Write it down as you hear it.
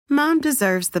Mom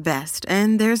deserves the best,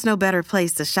 and there's no better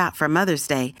place to shop for Mother's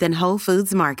Day than Whole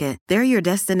Foods Market. They're your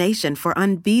destination for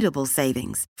unbeatable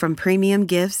savings, from premium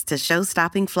gifts to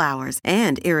show-stopping flowers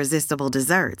and irresistible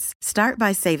desserts. Start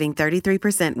by saving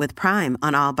 33% with Prime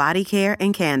on all body care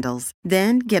and candles.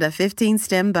 Then get a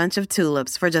 15-stem bunch of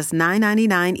tulips for just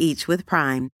 $9.99 each with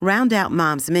Prime. Round out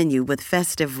Mom's menu with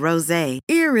festive rosé,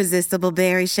 irresistible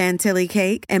berry chantilly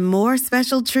cake, and more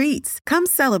special treats. Come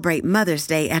celebrate Mother's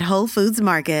Day at Whole Foods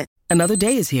Market. Another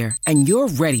day is here, and you're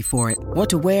ready for it. What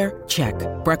to wear? Check.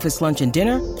 Breakfast, lunch, and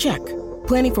dinner? Check.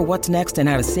 Planning for what's next and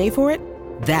how to save for it?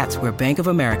 That's where Bank of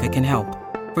America can help.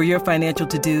 For your financial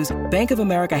to-dos, Bank of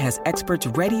America has experts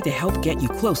ready to help get you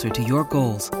closer to your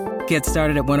goals. Get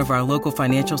started at one of our local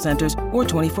financial centers or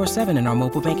 24/7 in our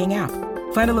mobile banking app.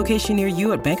 Find a location near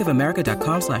you at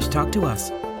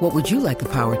bankofamerica.com/talktous. What would you like the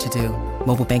power to do?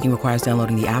 Mobile banking requires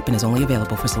downloading the app and is only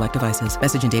available for select devices.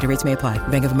 Message and data rates may apply.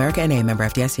 Bank of America N.A., member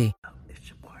FDIC. It's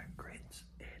your boy Grits,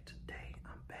 and today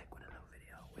I'm back with another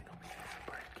video. We're gonna be doing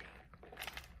Burger King.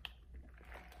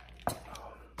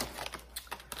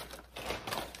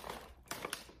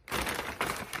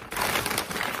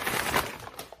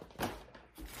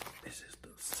 This is the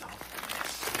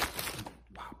saltless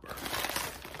Whopper.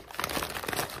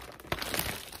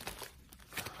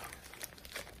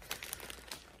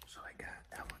 So I got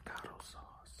avocado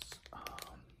sauce. I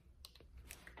don't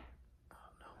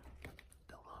know,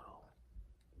 the little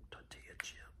tortilla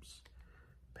chips,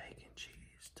 bacon,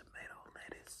 cheese, tomato,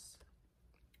 lettuce.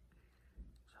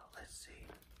 So let's see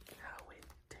how it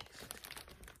tastes.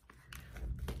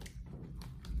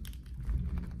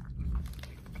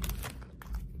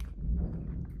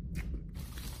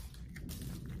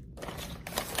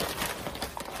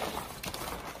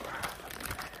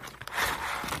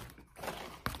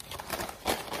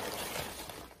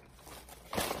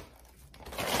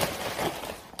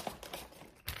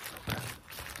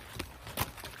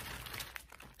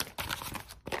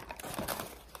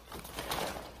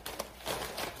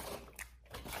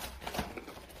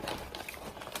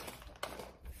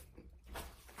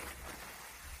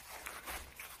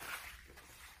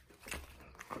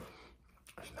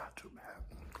 It's not too bad.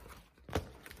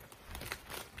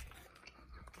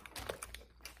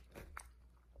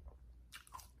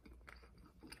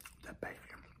 That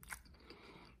bacon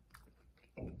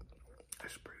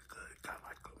is pretty good. Got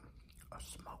like a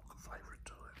smoke flavor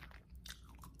to it.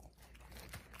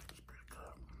 It's pretty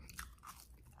good.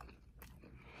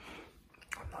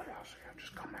 I know y'all see I'm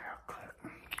just got my hair cut.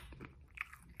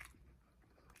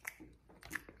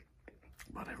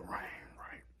 But it rained,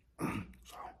 right?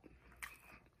 So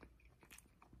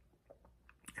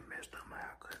it messed up my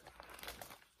haircut.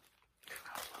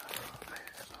 Man,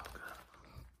 it's all good.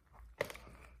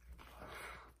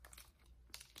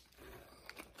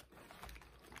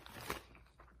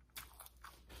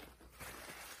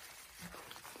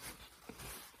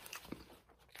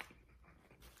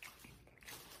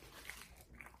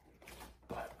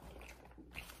 But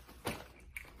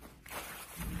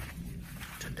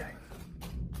today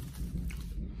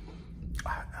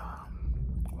I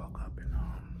woke up and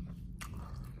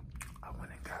I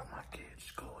went and got my kids'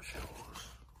 school shoes,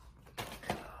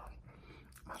 and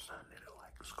my son needed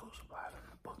like school supplies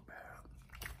and a book bag.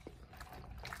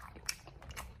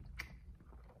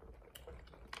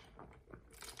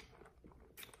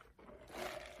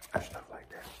 And stuff like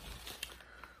that.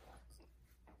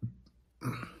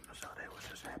 So they was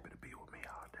just happy to be with me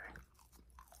all day.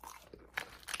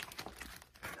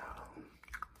 And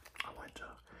I went to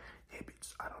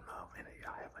Hibbett's. I don't know if any of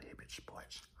y'all have a Hibbett's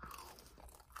Sports,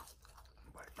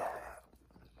 but they had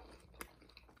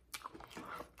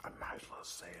a nice little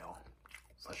sale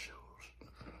for shoes.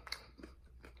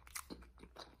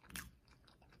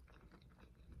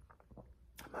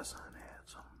 My son had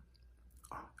some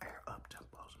Air Up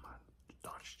Tempos. My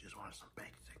daughter, she just wanted some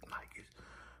basic Nikes,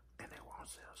 and they were on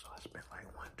sale, so I spent like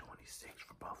 $126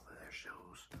 for both of their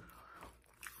shoes.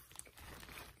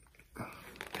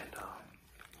 And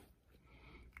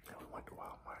then we went to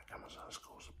Walmart, Amazon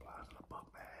school supplies, and a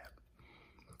book bag.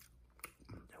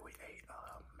 Then we ate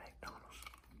McDonald's.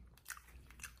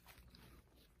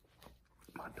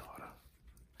 My daughter,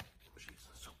 she's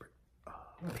a super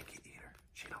picky eater.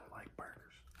 She don't like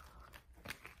burgers.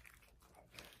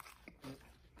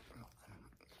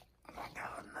 I got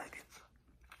her nuggets.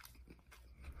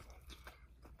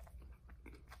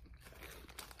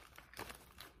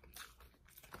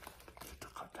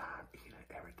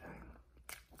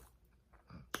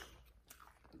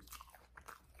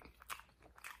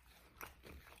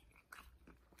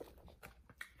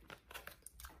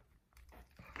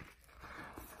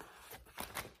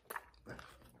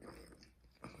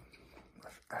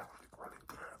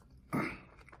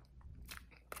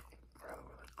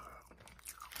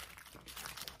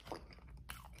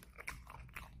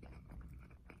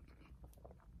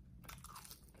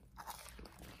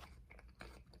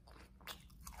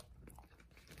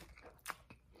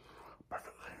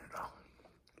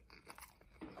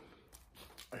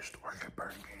 used to work at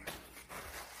Burger King.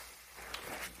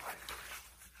 Like,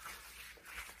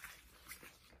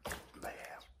 they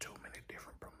have too many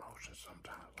different promotions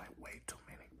sometimes, like way too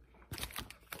many.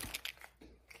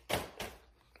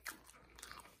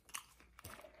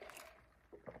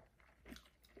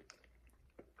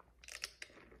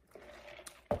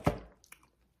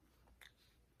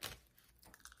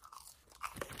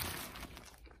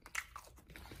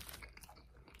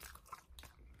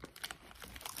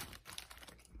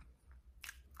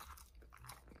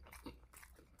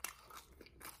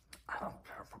 I don't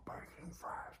care for Burger King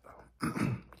fries though.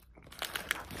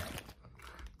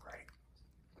 Great.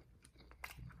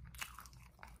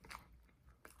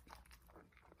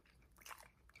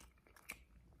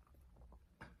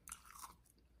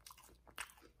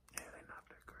 Yeah, they're not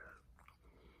that good.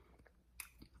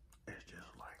 It's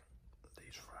just like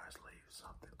these fries leave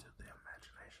something to the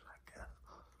imagination, I guess.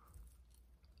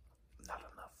 Not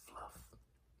enough fluff.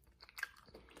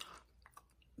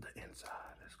 The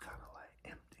inside is kind of like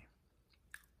empty.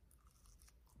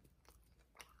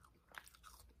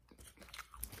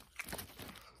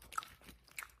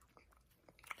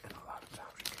 And a lot of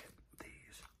times you get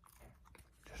these,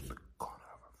 just the corner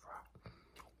of a fry.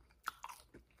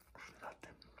 It's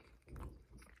nothing.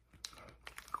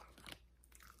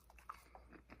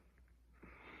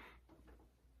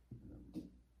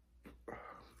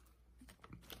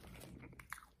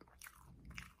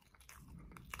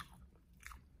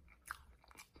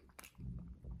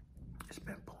 It's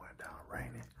been pouring down,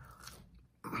 raining.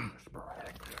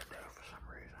 Sporadically today for some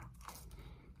reason.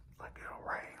 Like it'll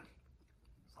rain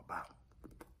for about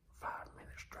 5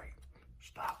 minutes straight.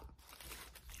 Stop.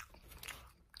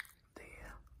 Then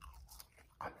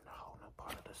I'm in a whole new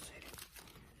part of the city.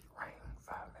 Rain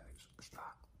 5 minutes.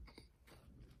 Stop.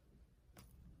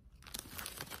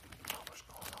 I don't know what's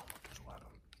going on with this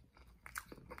weather.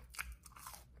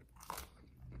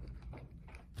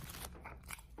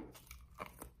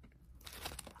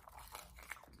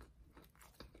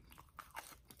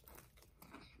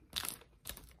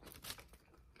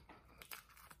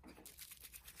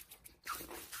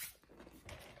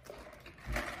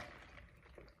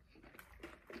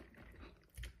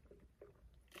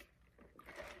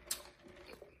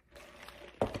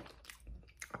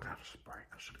 I got a Sprite.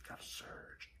 I should have got a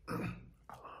Surge.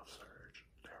 I love Surge.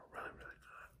 They're really, really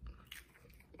good.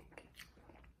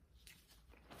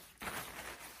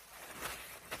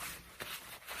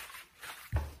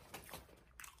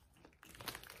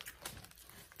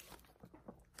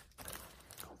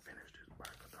 Gonna finish this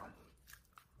burger though.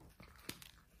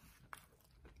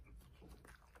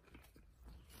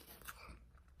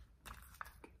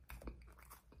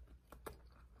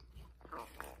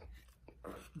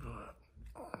 That's good.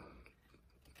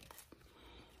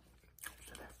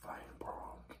 To that flame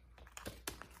broil.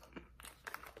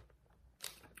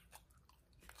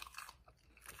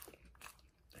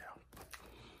 Yeah,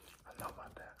 I know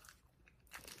about that.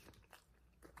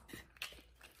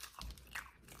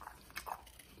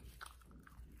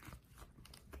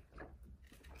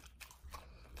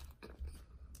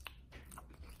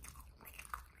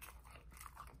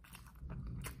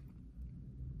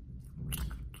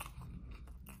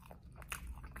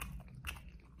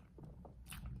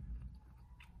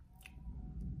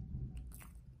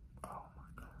 Oh my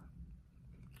God.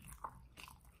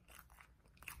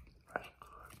 That's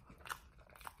good.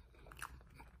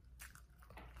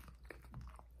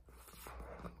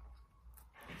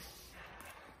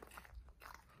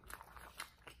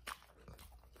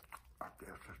 I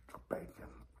guess it's the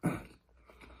bacon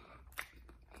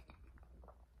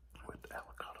with the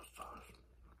avocado sauce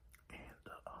and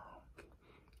the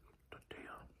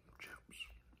tortilla chips.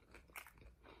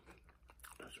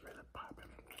 That's really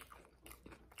popping.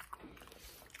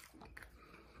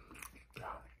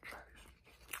 Y'all need to try this.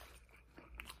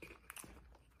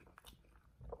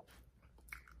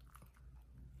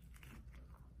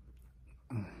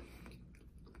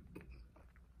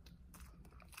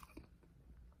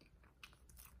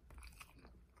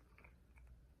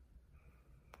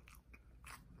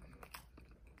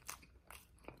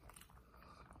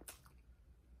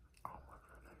 Oh my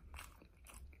goodness.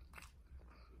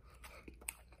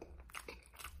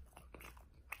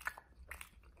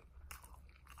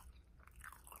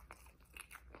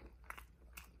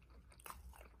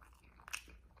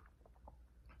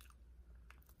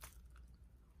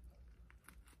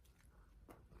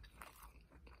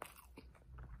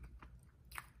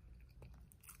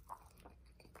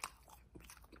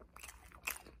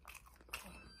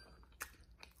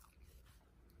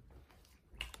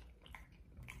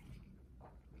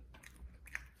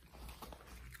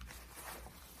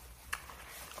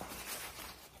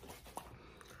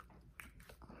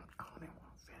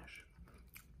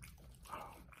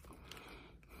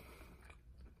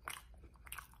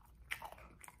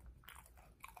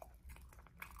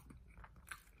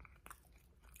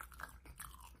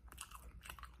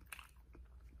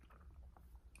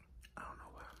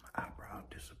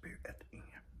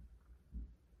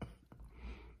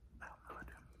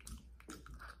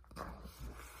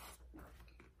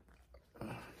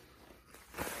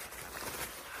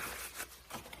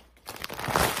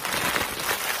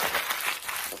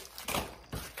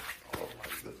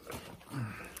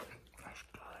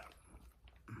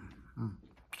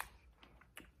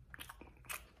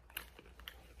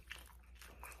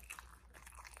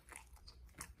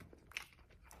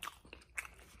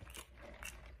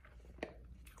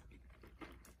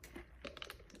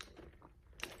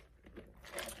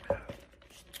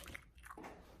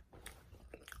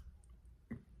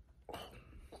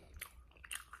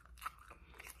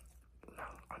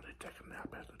 take a nap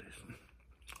after this.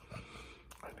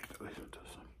 I need to listen to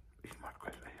some Eat My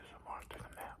Crazy ASMR and take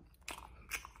a nap.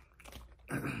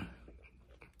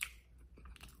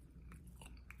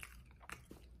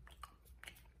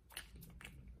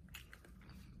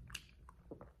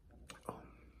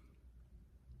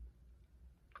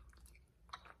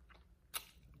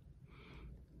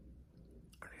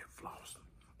 I need floss.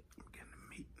 I'm getting the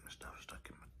meat and stuff stuck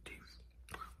in my teeth.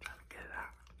 I'm trying to get it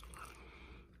out.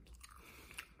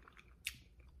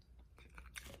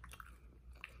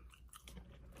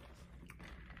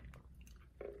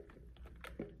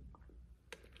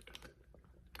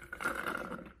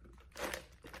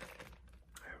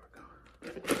 There we go.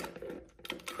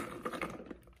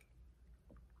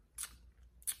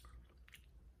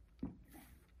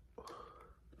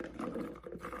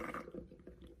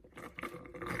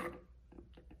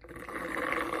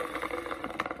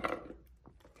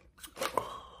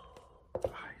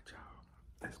 Alright, y'all.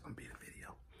 That's gonna be the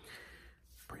video.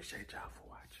 Appreciate y'all for